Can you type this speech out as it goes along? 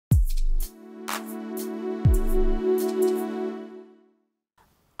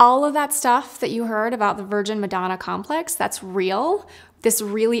all of that stuff that you heard about the Virgin Madonna complex, that's real. This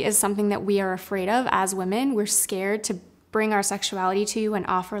really is something that we are afraid of as women. We're scared to bring our sexuality to you and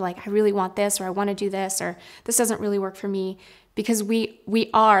offer like, I really want this, or I want to do this, or this doesn't really work for me. Because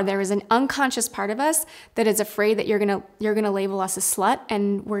there is an unconscious part of us that is afraid that you're gonna label us a slut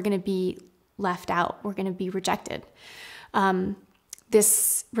and we're gonna be left out. We're gonna be rejected.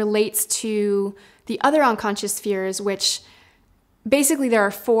 This relates to the other unconscious fears, which basically there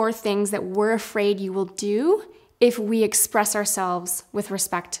are 4 things that we're afraid you will do if we express ourselves with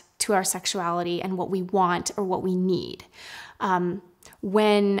respect to our sexuality and what we want or what we need.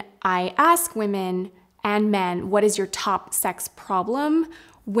 When I ask women and men, what is your top sex problem?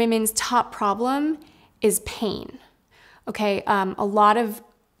 Women's top problem is pain. Okay, a lot of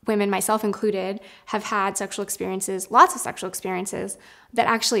women, myself included, have had sexual experiences, lots of sexual experiences that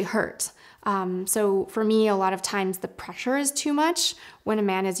actually hurt. So for me, a lot of times the pressure is too much when a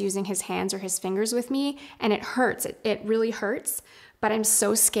man is using his hands or his fingers with me, and it hurts. It really hurts, but I'm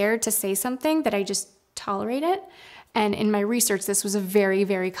so scared to say something that I just tolerate it. And in my research, this was a very,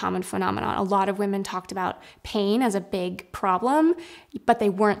 very common phenomenon. A lot of women talked about pain as a big problem, but they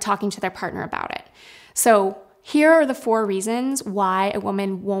weren't talking to their partner about it. So here are the 4 reasons why a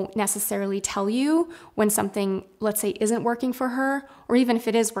woman won't necessarily tell you when something, let's say, isn't working for her, or even if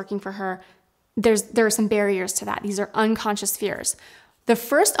it is working for her, there are some barriers to that. These are unconscious fears. The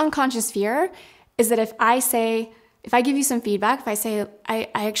first unconscious fear is that if I give you some feedback, if I say, I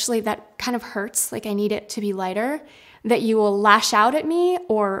actually, that kind of hurts, like I need it to be lighter, that you will lash out at me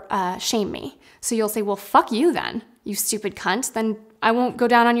or shame me. So you'll say, well, fuck you then, you stupid cunt, then I won't go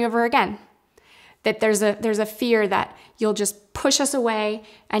down on you ever again. That there's a fear that you'll just push us away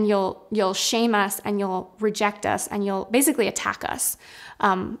and you'll shame us and you'll reject us and you'll basically attack us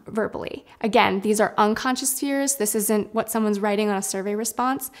verbally. Again, these are unconscious fears. This isn't what someone's writing on a survey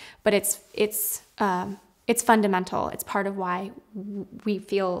response, but it's fundamental. It's part of why we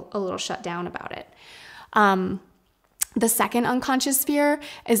feel a little shut down about it. The second unconscious fear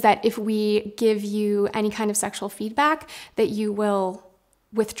is that if we give you any kind of sexual feedback, that you will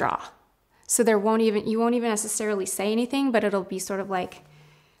withdraw. So you won't even necessarily say anything, but it'll be sort of like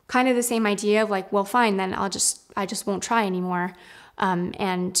kind of the same idea of like, well, fine, then I just won't try anymore.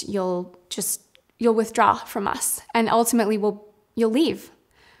 And you'll withdraw from us. And ultimately you'll leave.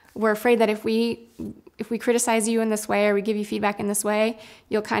 We're afraid that if we criticize you in this way or we give you feedback in this way,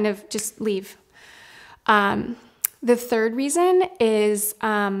 you'll kind of just leave. The third reason is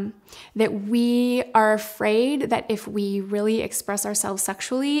that we are afraid that if we really express ourselves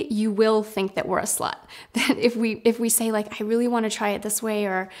sexually, you will think that we're a slut. That if we say like, I really want to try it this way,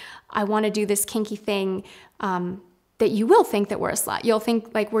 or I want to do this kinky thing, that you will think that we're a slut. You'll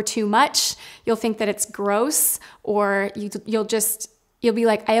think like we're too much. You'll think that it's gross, or you'll be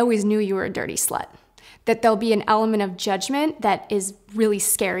like, I always knew you were a dirty slut. That there'll be an element of judgment that is really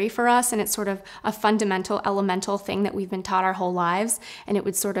scary for us, and it's sort of a fundamental, elemental thing that we've been taught our whole lives, and it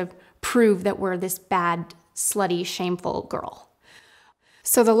would sort of prove that we're this bad, slutty, shameful girl.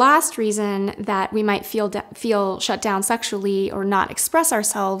 So the last reason that we might feel shut down sexually or not express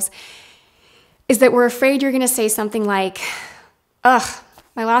ourselves is that we're afraid you're going to say something like, ugh,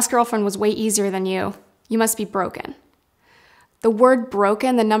 my last girlfriend was way easier than you. You must be broken. The word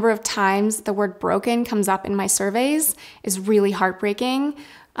broken, the number of times the word broken comes up in my surveys is really heartbreaking.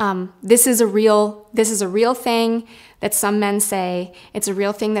 This is a real thing that some men say. It's a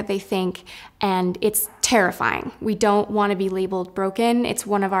real thing that they think, and it's terrifying. We don't want to be labeled broken. It's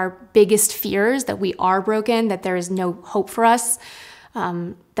one of our biggest fears, that we are broken, that there is no hope for us,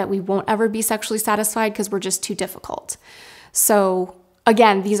 that we won't ever be sexually satisfied because we're just too difficult. So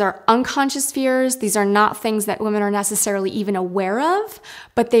again, these are unconscious fears. These are not things that women are necessarily even aware of,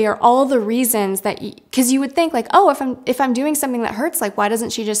 but they are all the reasons that, because you would think like, oh, if I'm doing something that hurts, like why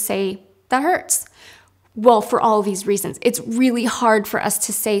doesn't she just say that hurts? Well, for all these reasons. It's really hard for us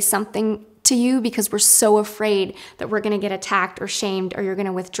to say something to you because we're so afraid that we're going to get attacked or shamed, or you're going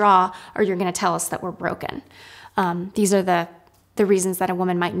to withdraw, or you're going to tell us that we're broken. These are the reasons that a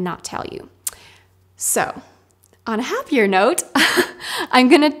woman might not tell you. So, on a happier note, I'm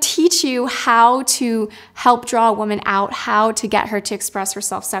going to teach you how to help draw a woman out, how to get her to express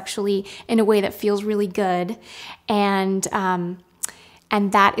herself sexually in a way that feels really good. And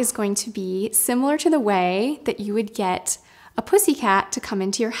that is going to be similar to the way that you would get a pussycat to come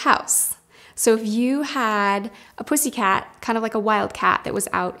into your house. So if you had a pussycat, kind of like a wild cat that was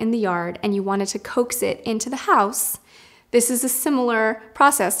out in the yard, and you wanted to coax it into the house, this is a similar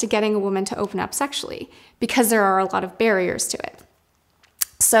process to getting a woman to open up sexually, because there are a lot of barriers to it.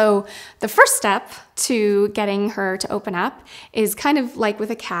 So the first step to getting her to open up is kind of like with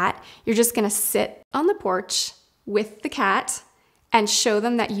a cat. You're just going to sit on the porch with the cat and show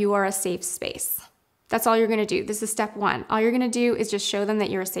them that you are a safe space. That's all you're going to do. This is step one. All you're going to do is just show them that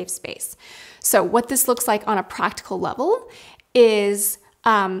you're a safe space. So what this looks like on a practical level is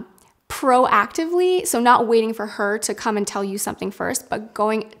proactively, so not waiting for her to come and tell you something first, but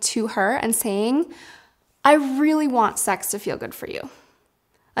going to her and saying, I really want sex to feel good for you.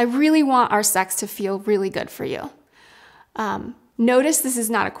 I really want our sex to feel really good for you. Notice this is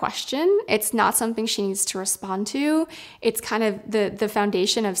not a question. It's not something she needs to respond to. It's kind of the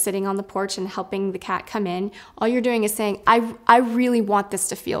foundation of sitting on the porch and helping the cat come in. All you're doing is saying, I really want this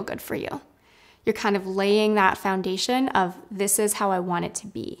to feel good for you. You're kind of laying that foundation of this is how I want it to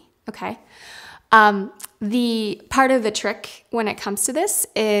be, okay? The part of the trick when it comes to this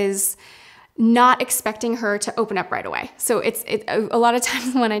is not expecting her to open up right away. So it's a lot of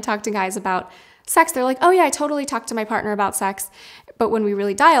times when I talk to guys about sex, they're like, oh yeah, I totally talked to my partner about sex. But when we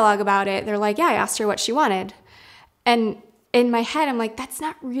really dialogue about it, they're like, yeah, I asked her what she wanted. And in my head, I'm like, that's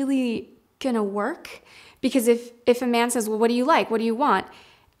not really gonna work. Because if a man says, well, what do you like? What do you want?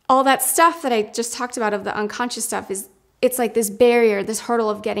 All that stuff that I just talked about of the unconscious stuff it's like this barrier, this hurdle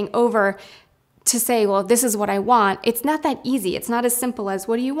of getting over to say, well, this is what I want. It's not that easy. It's not as simple as,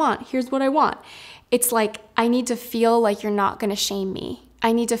 what do you want? Here's what I want. It's like, I need to feel like you're not going to shame me.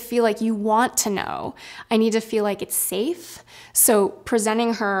 I need to feel like you want to know. I need to feel like it's safe. So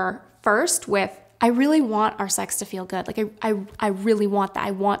presenting her first with, I really want our sex to feel good. Like, I really want that.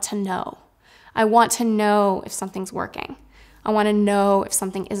 I want to know. I want to know if something's working. I want to know if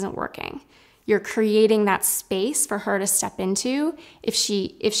something isn't working. You're creating that space for her to step into. If she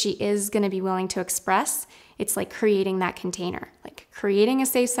is going to be willing to express, it's like creating that container, like creating a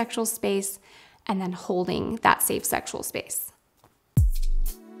safe sexual space and then holding that safe sexual space.